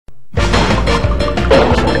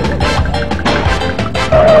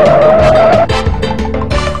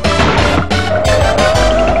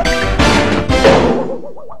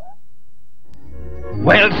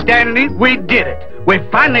Stanley, we did it. We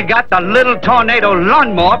finally got the little tornado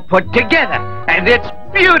lawnmower put together, and it's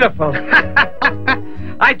beautiful.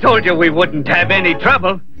 I told you we wouldn't have any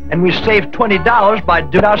trouble. And we saved $20 by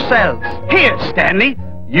doing it ourselves. Here, Stanley,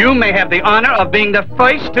 you may have the honor of being the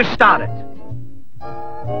first to start it.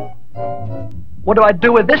 What do I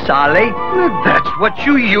do with this, Ollie? That's what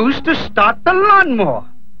you use to start the lawnmower.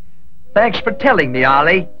 Thanks for telling me,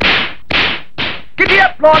 Ollie. Giddy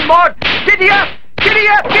up, lawnmower! Giddy up! Giddy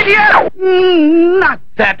up! Giddy up! Not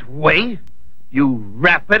that way. You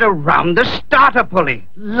wrap it around the starter pulley,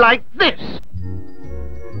 like this.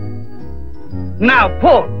 Now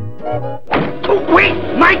pull. Oh, wait,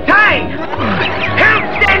 my tie! Help,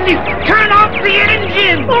 Stanley! Turn off the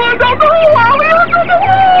engine! Oh, I don't know, Ollie! I don't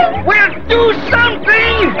know! Well, do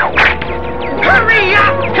something! Hurry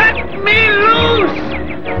up! Cut me loose!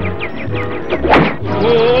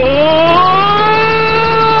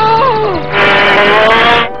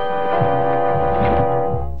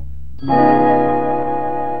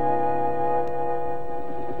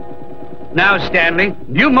 Now, Stanley,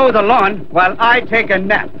 you mow the lawn while I take a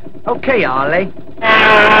nap. Okay, Ollie.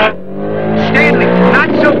 Stanley, not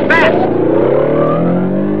so fast.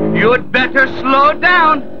 You'd better slow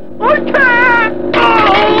down. I can't.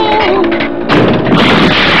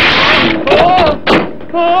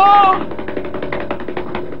 Oh!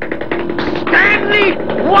 Stanley,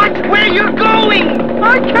 watch where you're going.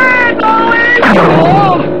 I can't, Ollie.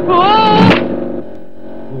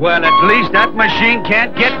 Well, at least that machine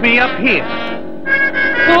can't get me up here.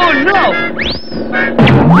 Oh, no!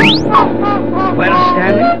 Well,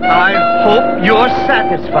 Stanley, I hope you're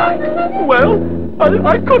satisfied. Well,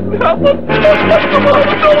 I couldn't help it.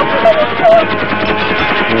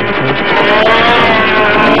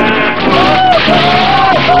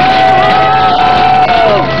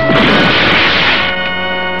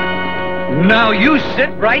 Now you sit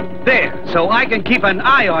right there so I can keep an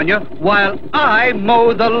eye on you while I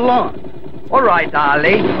mow the lawn. All right,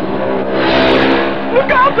 Ollie.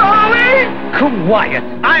 Look out, Ollie! Quiet.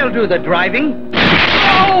 I'll do the driving.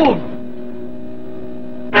 Oh!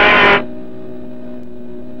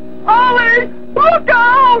 Ollie! Look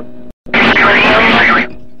out!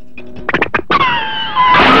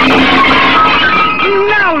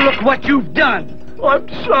 Now look what you've done. I'm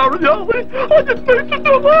sorry, Ollie. I didn't mean to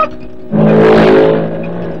do that.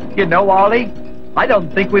 You know, Ollie, I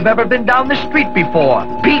don't think we've ever been down the street before.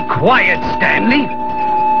 Be quiet, Stanley.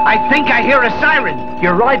 I think I hear a siren.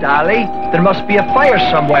 You're right, Ollie. There must be a fire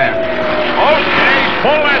somewhere. Okay,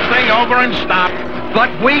 pull that thing over and stop.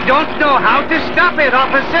 But we don't know how to stop it,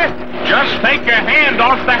 officer. Just take your hand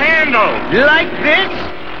off the handle. Like this?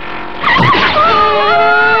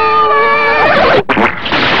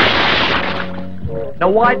 Now,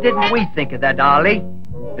 why didn't we think of that, Ollie?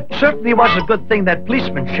 It certainly was a good thing that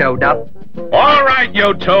policeman showed up. All right,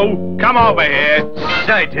 you two. Come over here.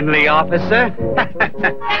 Certainly, officer.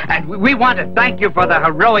 And we want to thank you for the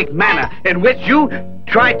heroic manner in which you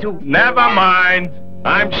tried to... Never mind.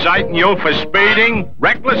 I'm citing you for speeding,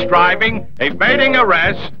 reckless driving, evading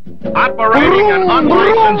arrest, operating an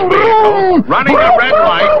unlicensed vehicle, running a red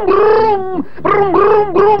light.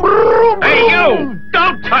 Hey, you!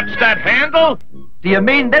 Don't touch that handle! Do you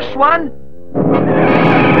mean this one?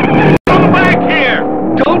 Come back here!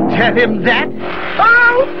 Don't tell him that.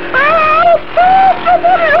 Help! Help! Help!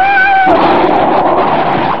 Somebody help!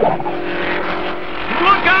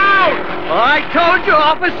 Look out! I told you,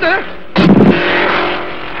 officer.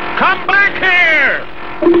 Come back here!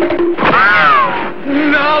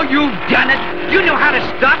 No, you've done it. You know how to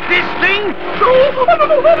stop this thing? No, I don't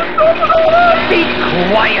know how to stop it. Be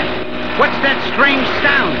quiet. What's that strange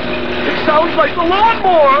sound? It sounds like the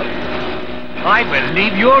lawnmower. I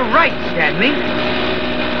believe you're right, Stanley.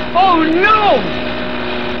 Oh, no!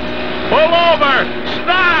 Pull over!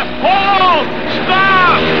 Stop! Hold!